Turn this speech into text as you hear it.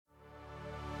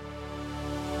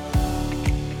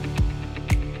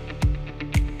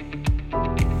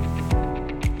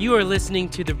You are listening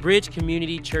to the Bridge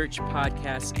Community Church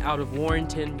podcast out of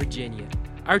Warrenton, Virginia.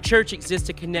 Our church exists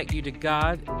to connect you to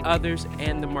God, others,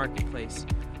 and the marketplace.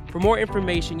 For more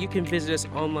information, you can visit us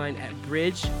online at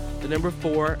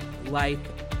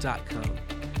bridge4life.com.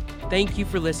 Thank you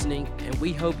for listening, and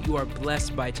we hope you are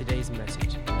blessed by today's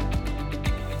message.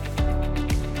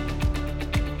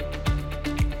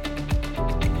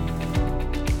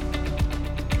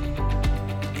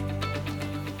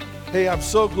 Hey, I'm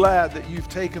so glad that you've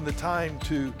taken the time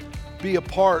to be a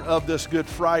part of this Good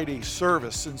Friday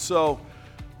service. And so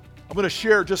I'm going to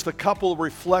share just a couple of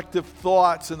reflective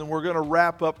thoughts, and then we're going to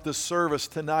wrap up this service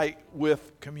tonight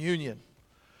with communion.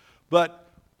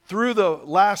 But through the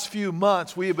last few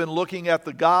months, we have been looking at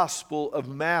the Gospel of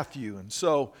Matthew. And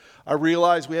so I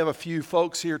realize we have a few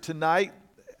folks here tonight.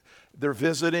 They're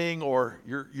visiting, or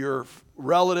your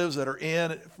relatives that are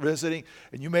visiting,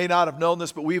 and you may not have known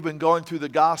this, but we've been going through the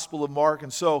Gospel of Mark,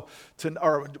 and so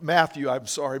Matthew.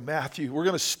 We're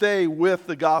going to stay with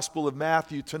the Gospel of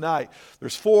Matthew tonight.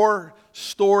 There's 4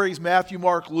 stories: Matthew,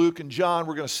 Mark, Luke, and John.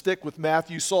 We're going to stick with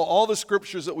Matthew. You saw all the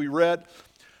scriptures that we read.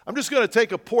 I'm just going to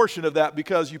take a portion of that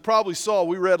because you probably saw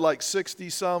we read like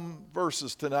 60-some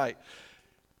verses tonight.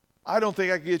 I don't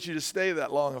think I could get you to stay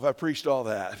that long if I preached all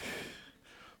that.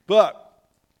 But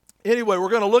anyway, we're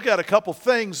going to look at a couple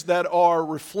things that are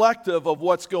reflective of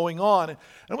what's going on. And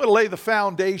I'm going to lay the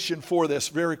foundation for this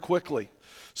very quickly.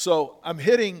 So I'm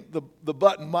hitting the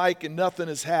button mic and nothing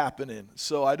is happening.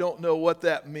 So I don't know what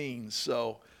that means.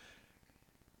 So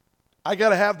I got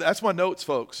to have that. That's my notes,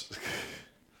 folks.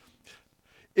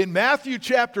 In Matthew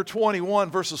chapter 21,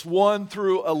 verses 1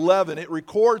 through 11, it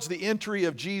records the entry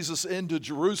of Jesus into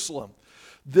Jerusalem.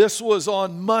 This was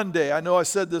on Monday. I know I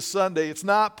said this Sunday. It's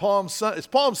not Palm Sunday. It's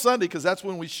Palm Sunday because that's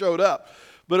when we showed up.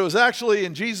 But it was actually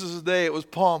in Jesus' day, it was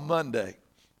Palm Monday.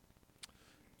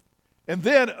 And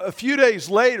then a few days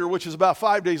later, which is about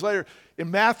 5 days later,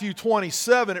 in Matthew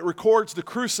 27, it records the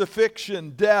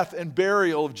crucifixion, death, and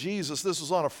burial of Jesus. This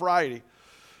was on a Friday.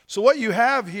 So what you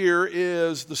have here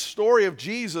is the story of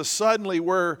Jesus suddenly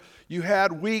where you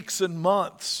had weeks and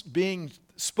months being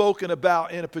spoken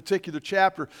about in a particular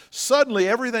chapter. Suddenly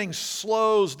everything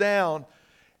slows down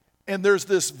and there's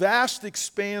this vast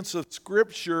expanse of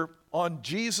scripture on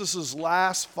Jesus'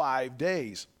 last 5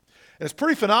 days. And it's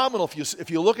pretty phenomenal if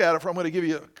you look at it. I'm going to give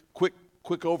you a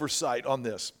quick oversight on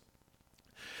this.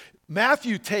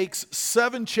 Matthew takes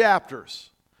 7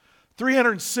 chapters,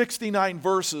 369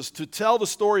 verses to tell the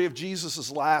story of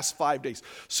Jesus' last 5 days.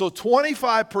 So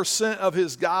 25% of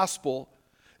his gospel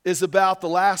is about the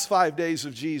last 5 days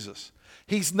of Jesus.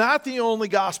 He's not the only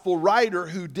gospel writer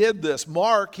who did this.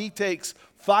 Mark, he takes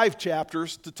 5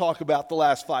 chapters to talk about the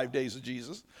last 5 days of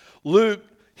Jesus. Luke,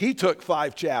 he took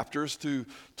 5 chapters to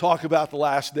talk about the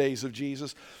last days of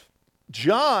Jesus.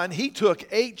 John, he took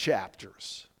 8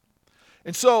 chapters.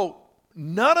 And so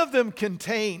none of them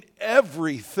contain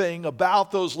everything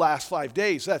about those last 5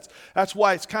 days. That's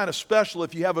why it's kind of special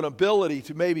if you have an ability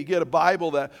to maybe get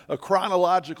a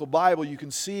chronological Bible. You can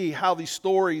see how these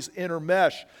stories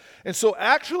intermesh. And so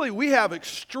actually we have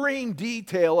extreme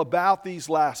detail about these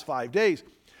last 5 days.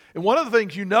 And one of the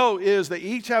things you know is they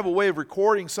each have a way of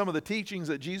recording some of the teachings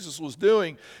that Jesus was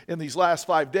doing in these last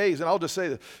 5 days. And I'll just say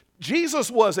that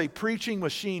Jesus was a preaching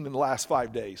machine in the last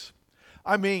 5 days.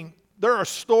 I mean, there are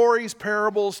stories,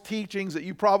 parables, teachings that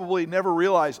you probably never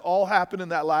realized all happened in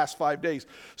that last 5 days.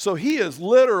 So he is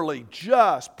literally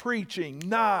just preaching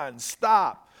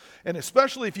nonstop. And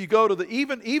especially if you go to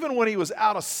even when he was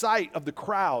out of sight of the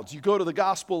crowds, you go to the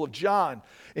Gospel of John,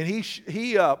 and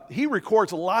he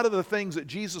records a lot of the things that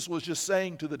Jesus was just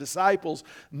saying to the disciples,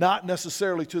 not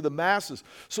necessarily to the masses.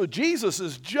 So Jesus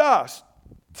is just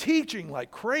teaching like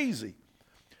crazy.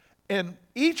 And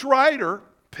each writer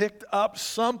picked up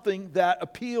something that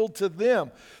appealed to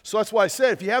them. So that's why I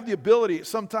said, if you have the ability at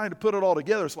some time to put it all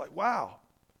together, it's like, wow.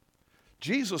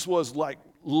 Jesus was like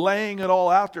laying it all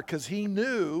out there because he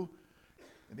knew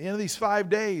at the end of these 5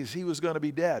 days he was going to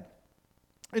be dead.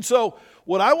 And so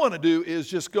what I want to do is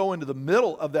just go into the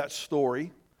middle of that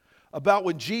story about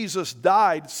when Jesus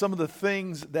died, some of the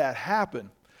things that happened.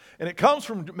 And it comes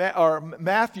from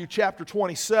Matthew chapter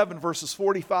 27, verses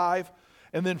 45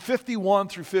 and then 51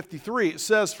 through 53. It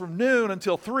says, from noon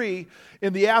until 3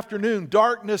 in the afternoon,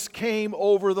 darkness came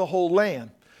over the whole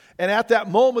land. And at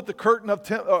that moment, the curtain of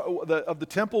the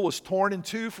temple was torn in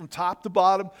two from top to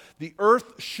bottom. The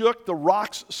earth shook, the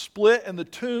rocks split, and the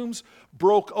tombs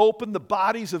broke open. The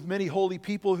bodies of many holy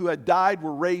people who had died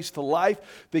were raised to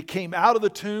life. They came out of the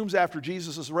tombs after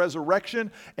Jesus'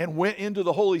 resurrection and went into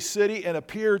the holy city and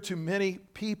appeared to many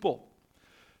people.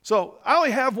 So I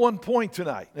only have one point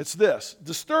tonight. It's this: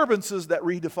 disturbances that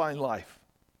redefine life.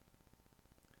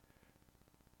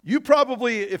 You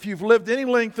probably, if you've lived any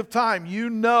length of time, you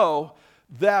know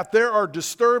that there are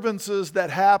disturbances that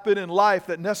happen in life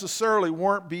that necessarily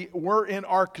weren't in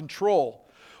our control.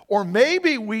 Or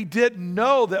maybe we didn't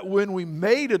know that when we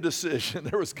made a decision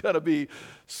there was going to be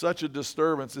such a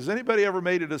disturbance. Has anybody ever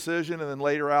made a decision and then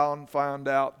later on found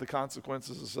out the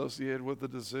consequences associated with the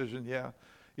decision? Yeah.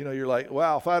 You know, you're like,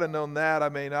 wow, if I'd have known that, I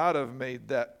may not have made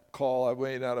that call. I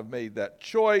may not have made that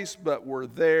choice, but we're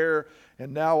there,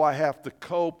 and now I have to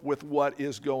cope with what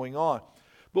is going on.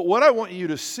 But what I want you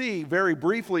to see very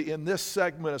briefly in this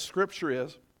segment of Scripture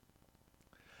is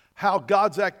how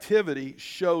God's activity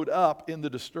showed up in the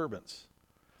disturbance.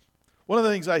 One of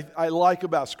the things I like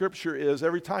about Scripture is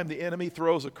every time the enemy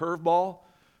throws a curveball,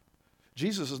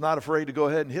 Jesus is not afraid to go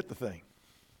ahead and hit the thing.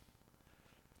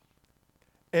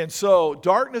 And so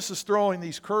darkness is throwing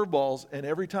these curveballs, and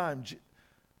every time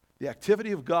the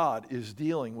activity of God is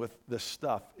dealing with this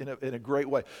stuff in a great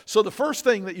way. So the first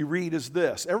thing that you read is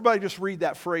this. Everybody just read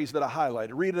that phrase that I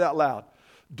highlighted. Read it out loud.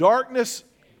 Darkness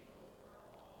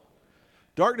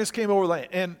came over the land.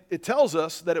 And it tells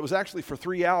us that it was actually for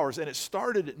 3 hours, and it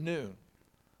started at noon.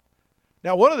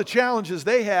 Now, one of the challenges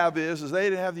they have is they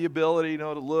didn't have the ability,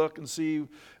 to look and see,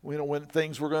 when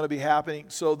things were going to be happening.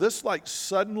 So this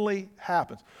suddenly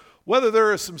happens. Whether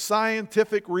there are some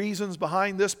scientific reasons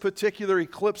behind this particular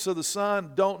eclipse of the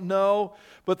sun, don't know.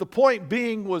 But the point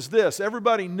being was this.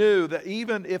 Everybody knew that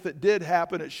even if it did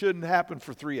happen, it shouldn't happen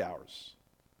for 3 hours.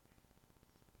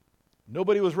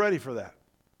 Nobody was ready for that.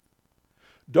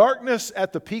 Darkness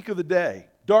at the peak of the day.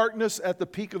 Darkness at the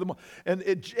peak of the month. And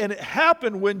it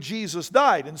happened when Jesus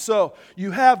died. And so you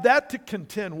have that to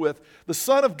contend with. The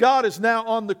Son of God is now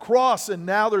on the cross, and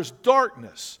now there's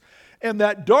darkness. And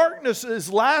that darkness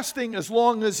is lasting as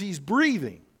long as He's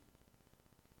breathing.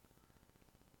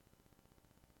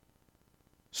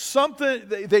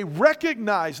 They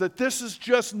recognize that this is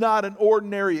just not an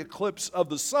ordinary eclipse of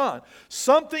the sun.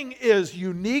 Something is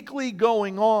uniquely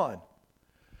going on.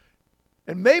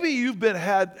 And maybe you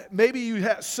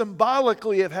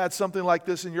symbolically have had something like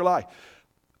this in your life.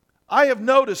 I have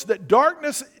noticed that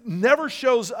darkness never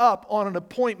shows up on an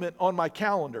appointment on my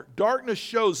calendar. Darkness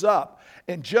shows up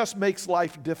and just makes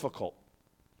life difficult.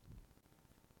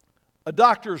 A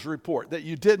doctor's report that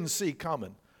you didn't see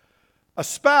coming. A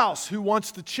spouse who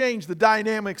wants to change the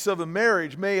dynamics of a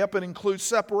marriage may up and include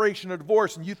separation or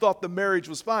divorce, and you thought the marriage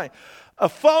was fine. A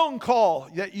phone call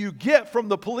that you get from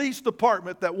the police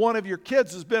department that one of your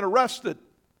kids has been arrested.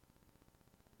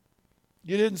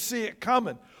 You didn't see it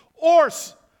coming. Or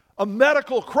a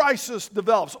medical crisis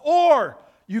develops. Or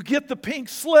you get the pink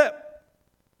slip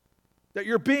that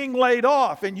you're being laid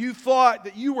off and you thought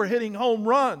that you were hitting home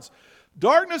runs.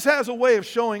 Darkness has a way of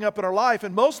showing up in our life,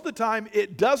 and most of the time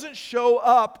it doesn't show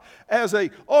up as I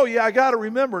got to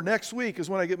remember next week is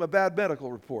when I get my bad medical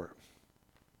report.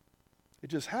 It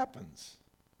just happens.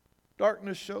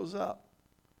 Darkness shows up.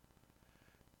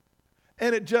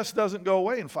 And it just doesn't go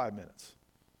away in 5 minutes.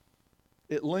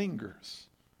 It lingers.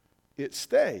 It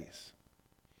stays.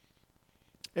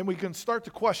 And we can start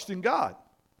to question God.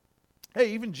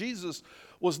 Hey, even Jesus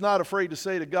was not afraid to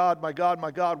say to God, my God,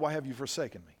 why have you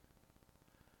forsaken me?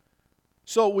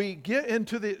 So we get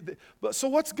into so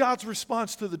what's God's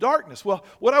response to the darkness? Well,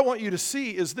 what I want you to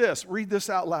see is this. Read this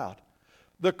out loud.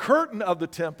 The curtain of the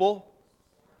temple.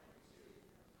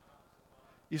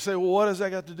 You say, well, what does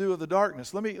that got to do with the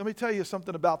darkness? Let me tell you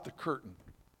something about the curtain.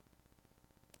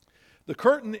 The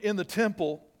curtain in the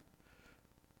temple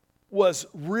was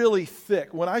really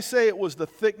thick. When I say it was the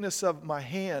thickness of my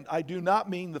hand, I do not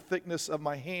mean the thickness of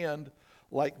my hand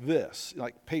like this,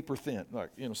 like paper thin.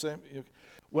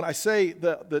 When I say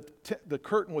the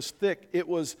curtain was thick, it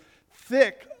was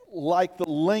thick like the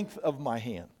length of my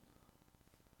hand.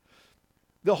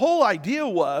 The whole idea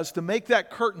was to make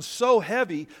that curtain so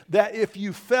heavy that if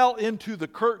you fell into the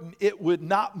curtain, it would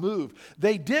not move.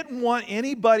 They didn't want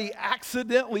anybody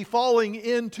accidentally falling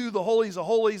into the holies of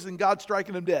holies and God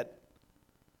striking them dead.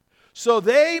 So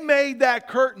they made that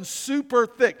curtain super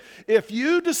thick. If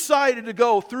you decided to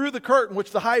go through the curtain, which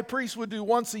the high priest would do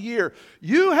once a year,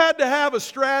 you had to have a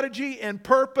strategy and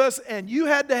purpose, and you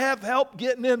had to have help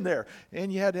getting in there,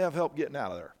 and you had to have help getting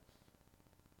out of there.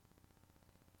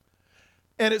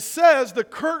 And it says the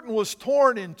curtain was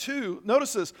torn in two.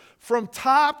 Notice this, from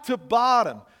top to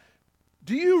bottom.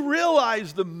 Do you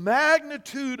realize the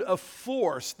magnitude of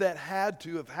force that had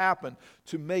to have happened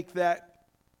to make that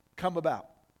come about?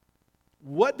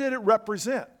 What did it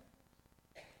represent?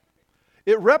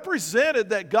 It represented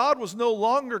that God was no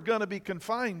longer going to be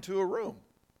confined to a room.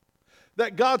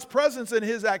 that God's presence and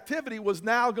his activity was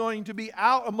now going to be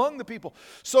out among the people.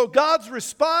 So God's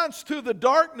response to the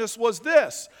darkness was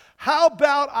this: how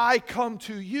about I come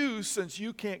to you? Since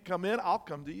you can't come in, I'll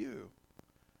come to you.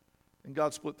 And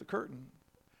God split the curtain,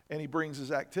 and he brings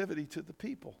his activity to the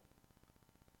people.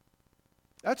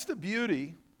 That's the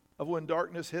beauty of when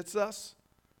darkness hits us.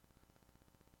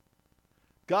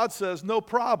 God says, no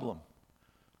problem.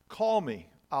 Call me,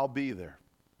 I'll be there.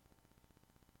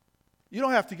 You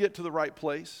don't have to get to the right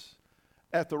place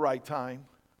at the right time,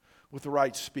 with the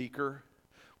right speaker,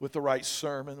 with the right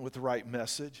sermon, with the right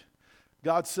message.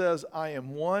 God says, I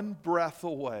am one breath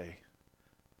away.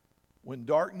 When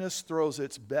darkness throws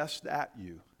its best at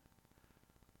you,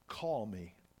 call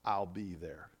me, I'll be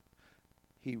there.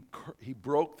 He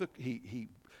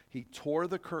tore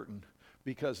the curtain,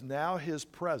 because now his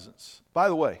presence. By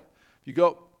the way, if you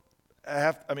go,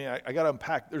 I got to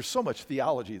unpack. There's so much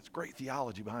theology. It's great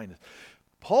theology behind it.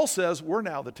 Paul says we're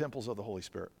now the temples of the Holy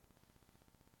Spirit.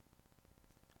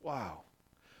 Wow.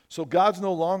 So God's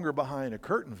no longer behind a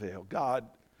curtain veil. God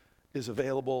is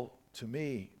available to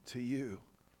me, to you.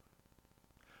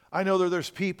 I know that there's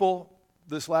people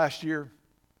this last year,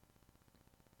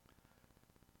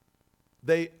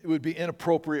 it would be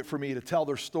inappropriate for me to tell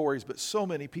their stories, but so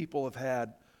many people have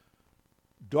had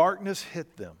darkness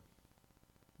hit them.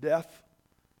 Death,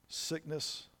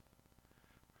 sickness,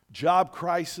 job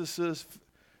crises,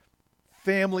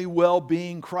 family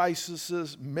well-being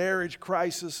crises, marriage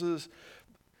crises,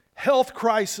 health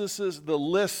crises. The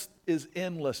list is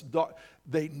endless.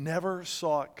 They never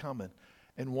saw it coming.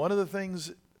 And one of the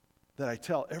things that I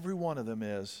tell every one of them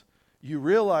is, you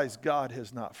realize God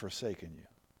has not forsaken you.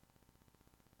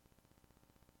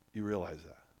 You realize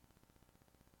that.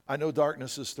 I know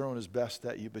darkness has thrown his best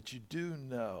at you, but you do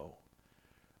know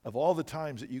of all the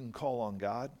times that you can call on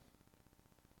God,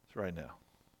 it's right now.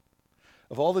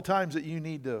 Of all the times that you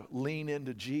need to lean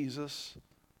into Jesus,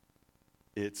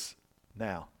 it's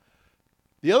now.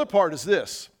 The other part is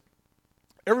this.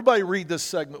 Everybody read this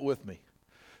segment with me.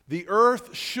 The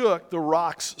earth shook, the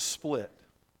rocks split.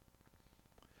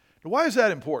 Now, why is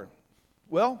that important?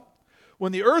 Well,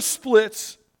 when the earth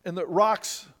splits and the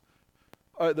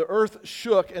earth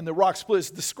shook and the rock split,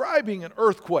 it's describing an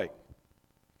earthquake.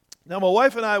 Now, my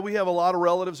wife and I, we have a lot of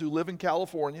relatives who live in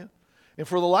California, and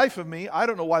for the life of me, I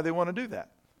don't know why they want to do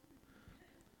that.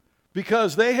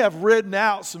 Because they have ridden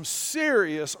out some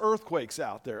serious earthquakes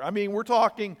out there. I mean, we're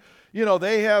talking,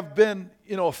 they have been,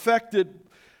 affected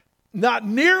not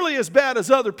nearly as bad as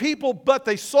other people, but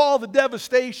they saw the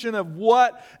devastation of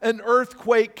what an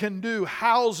earthquake can do.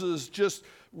 Houses just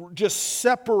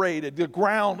separated, the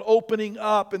ground opening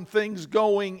up and things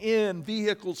going in,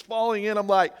 vehicles falling in. I'm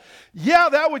like, yeah,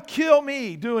 that would kill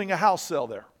me doing a house sale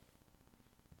there.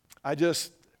 I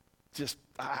just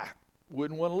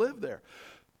wouldn't want to live there.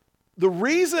 The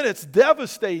reason it's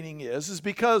devastating is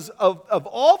because of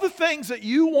all the things that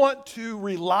you want to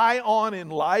rely on in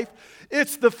life,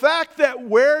 it's the fact that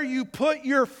where you put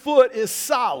your foot is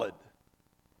solid.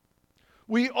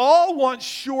 We all want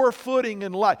sure footing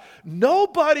in life.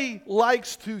 Nobody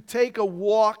likes to take a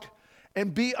walk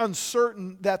and be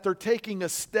uncertain that they're taking a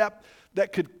step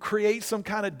that could create some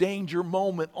kind of danger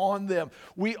moment on them.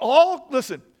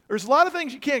 Listen, there's a lot of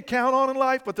things you can't count on in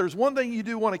life, but there's one thing you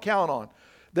do want to count on.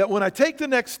 That when I take the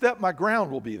next step, my ground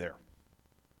will be there.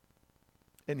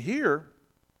 And here,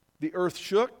 the earth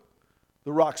shook,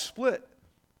 the rock split.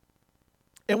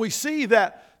 And we see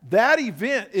that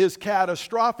event is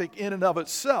catastrophic in and of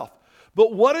itself.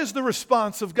 But what is the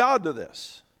response of God to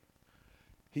this?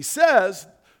 He says,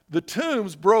 the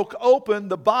tombs broke open,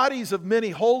 the bodies of many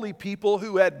holy people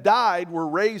who had died were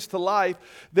raised to life.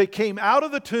 They came out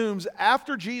of the tombs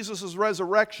after Jesus'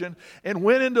 resurrection and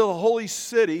went into the holy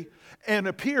city and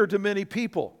appeared to many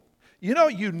people. You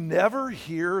never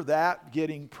hear that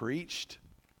getting preached.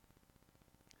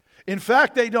 In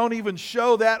fact, they don't even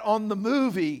show that on the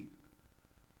movie.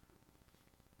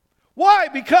 Why?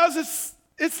 Because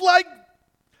it's like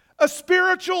a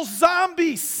spiritual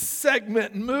zombie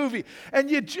segment movie.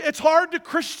 And it's hard to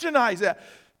Christianize that.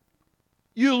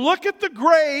 You look at the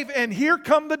grave and here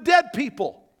come the dead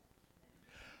people.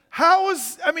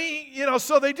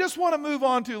 So they just want to move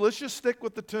on to, let's just stick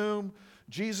with the tomb,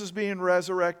 Jesus being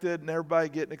resurrected and everybody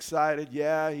getting excited.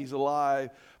 Yeah, he's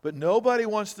alive. But nobody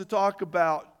wants to talk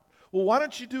about, well, why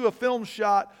don't you do a film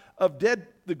shot of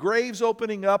the graves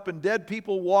opening up and dead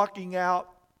people walking out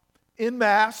en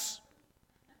masse?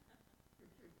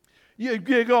 You're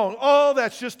going, oh,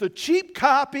 that's just a cheap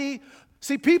copy.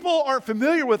 See, people aren't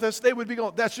familiar with this. They would be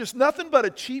going, that's just nothing but a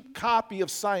cheap copy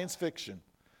of science fiction.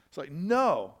 It's like,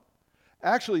 no.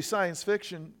 Actually, science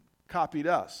fiction copied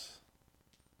us.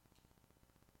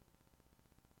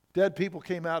 Dead people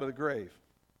came out of the grave.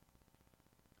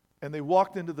 And they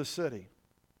walked into the city.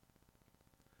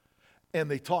 And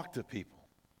they talked to people.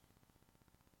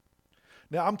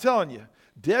 Now, I'm telling you,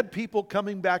 dead people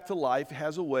coming back to life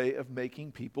has a way of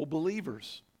making people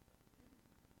believers.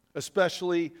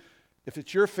 Especially if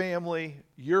it's your family,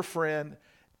 your friend,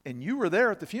 and you were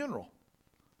there at the funeral.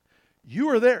 You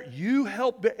were there. You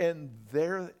helped, and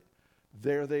there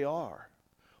they are.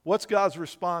 What's God's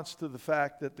response to the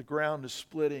fact that the ground is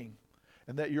splitting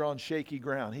and that you're on shaky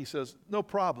ground? He says, no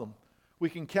problem. We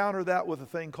can counter that with a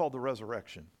thing called the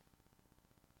resurrection.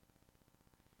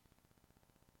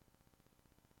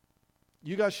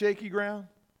 You got shaky ground?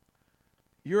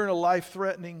 You're in a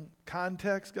life-threatening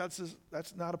context? God says,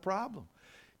 that's not a problem.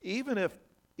 Even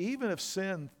if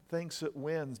sin thinks it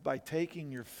wins by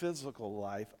taking your physical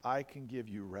life, I can give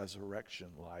you resurrection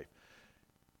life.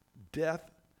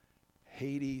 Death,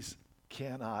 Hades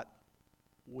cannot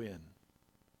win.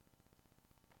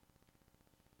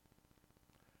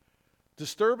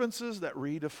 Disturbances that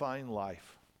redefine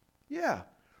life. Yeah,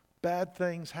 bad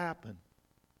things happen.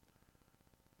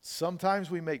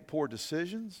 Sometimes we make poor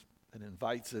decisions and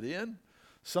invites it in.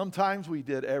 Sometimes we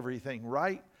did everything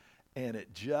right and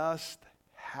it just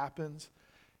happens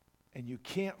and you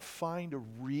can't find a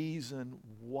reason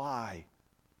why.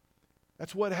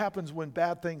 That's what happens when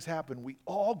bad things happen. We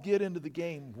all get into the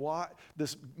game, why,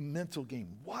 this mental game.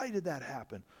 Why did that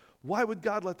happen? Why would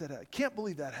God let that happen? I can't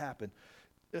believe that happened.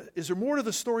 Is there more to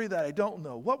the story that I don't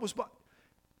know? What was,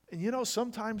 and you know,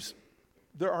 sometimes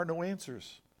there are no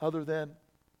answers other than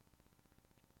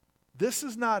this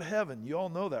is not heaven. You all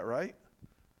know that, right?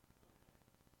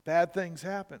 Bad things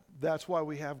happen. That's why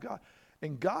we have God.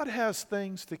 And God has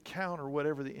things to counter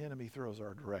whatever the enemy throws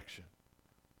our direction.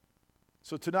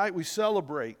 So tonight we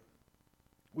celebrate,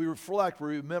 we reflect,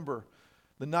 we remember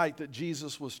the night that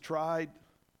Jesus was tried,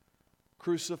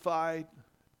 crucified,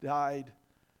 died,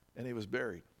 and he was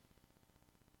buried.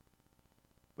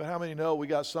 But how many know we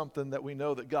got something that we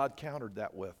know that God countered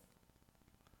that with?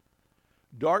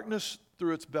 Darkness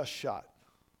threw its best shot,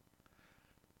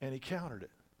 and he countered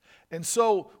it. And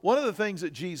so one of the things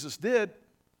that Jesus did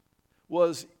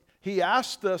was he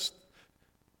asked us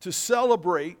to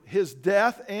celebrate his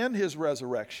death and his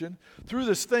resurrection through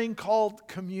this thing called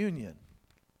communion.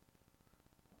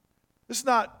 It's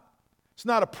not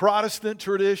a Protestant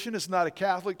tradition. It's not a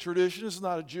Catholic tradition. It's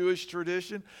not a Jewish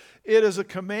tradition. It is a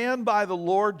command by the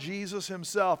Lord Jesus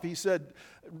himself. He said,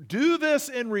 do this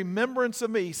in remembrance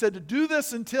of me. He said to do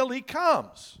this until he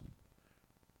comes.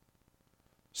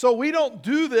 So we don't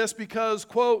do this because,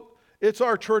 quote, it's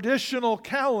our traditional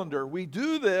calendar. We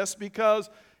do this because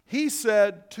he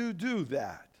said to do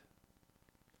that.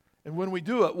 And when we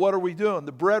do it, what are we doing?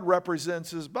 The bread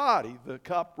represents his body. The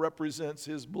cup represents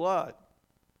his blood.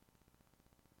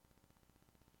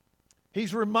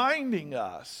 He's reminding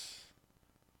us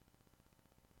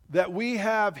that we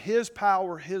have his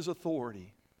power, his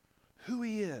authority. Who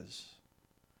he is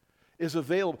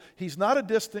available. He's not a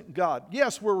distant God.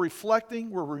 Yes, we're reflecting,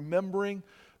 we're remembering,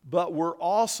 but we're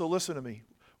also, listen to me,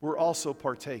 we're also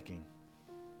partaking.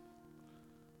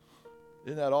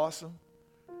 Isn't that awesome?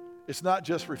 It's not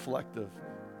just reflective.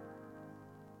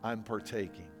 I'm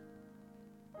partaking.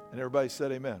 And everybody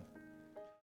said amen.